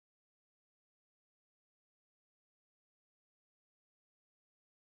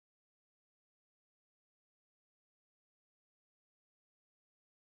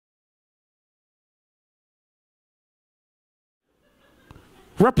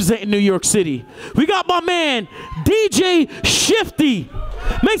representing New York City. We got my man, DJ Shiftee.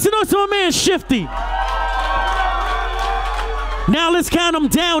 Make some noise to my man, Shiftee. Now let's count them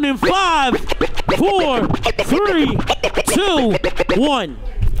down in 5, 4, 3, 2, 1.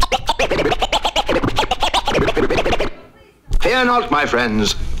 Fear not, my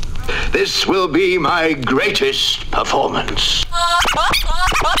friends. This will be my greatest performance.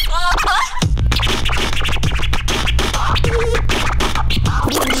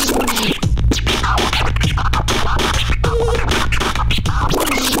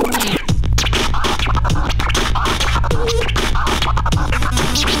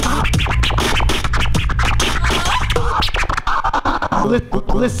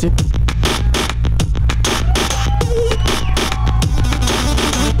 Listen.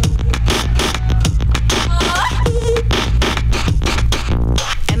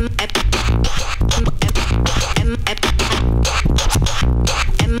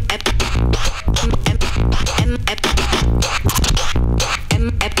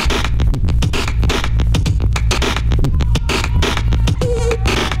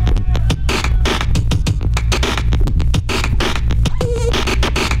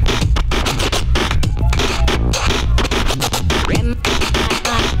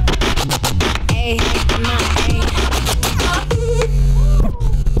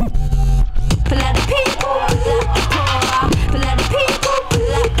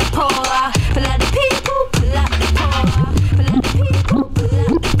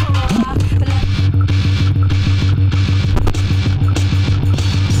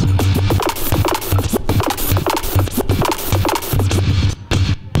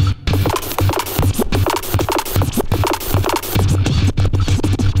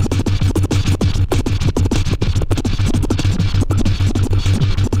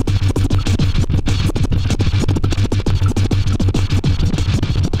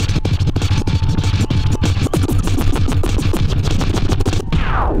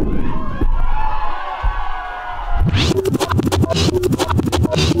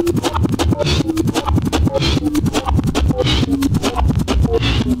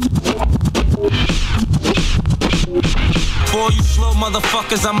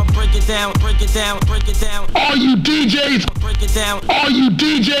 Motherfuckers, I'ma break it down, break it down, break it down. All you DJs, break it down. All you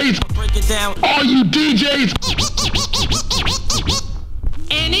DJs, break it down. All you DJs.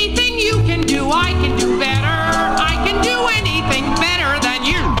 Anything you can do, I can do better. I can do anything better than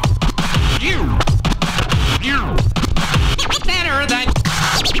you. You. Better than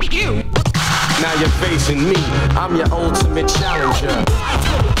you. Now you're facing me. I'm your ultimate challenger.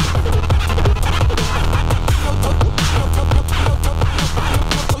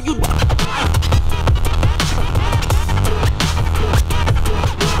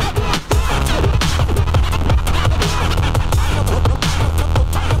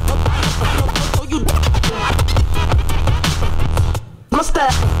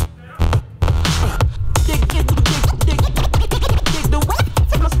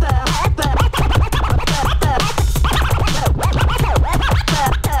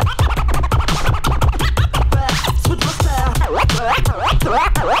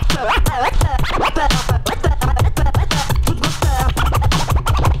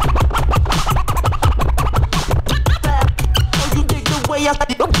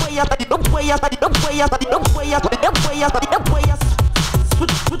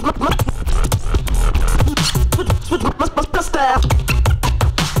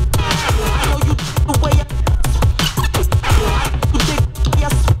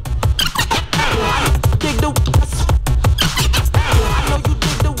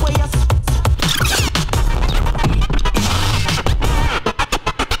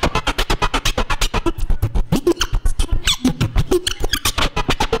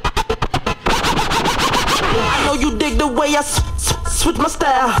 Switch my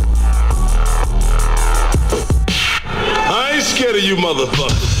style. I ain't scared of you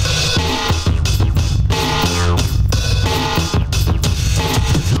motherfuckers.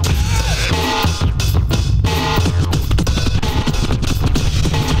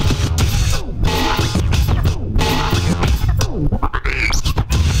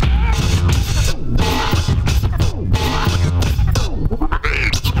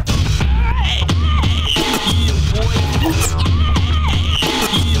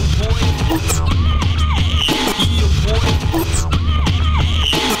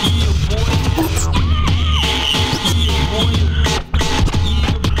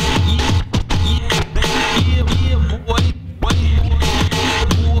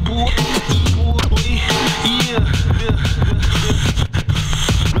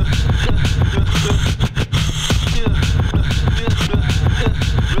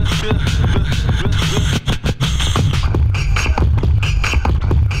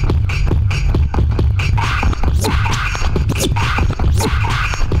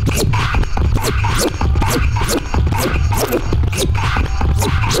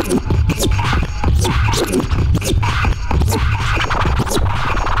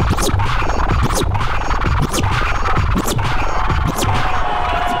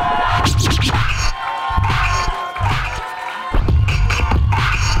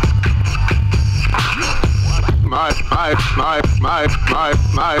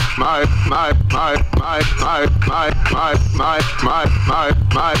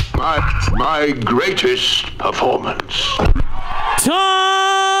 greatest performance. Time!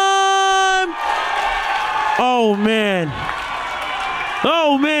 Oh, man.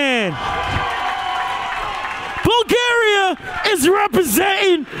 Oh, man. Bulgaria is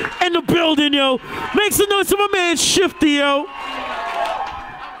representing in the building, yo. Make some noise to my man Shiftee, yo.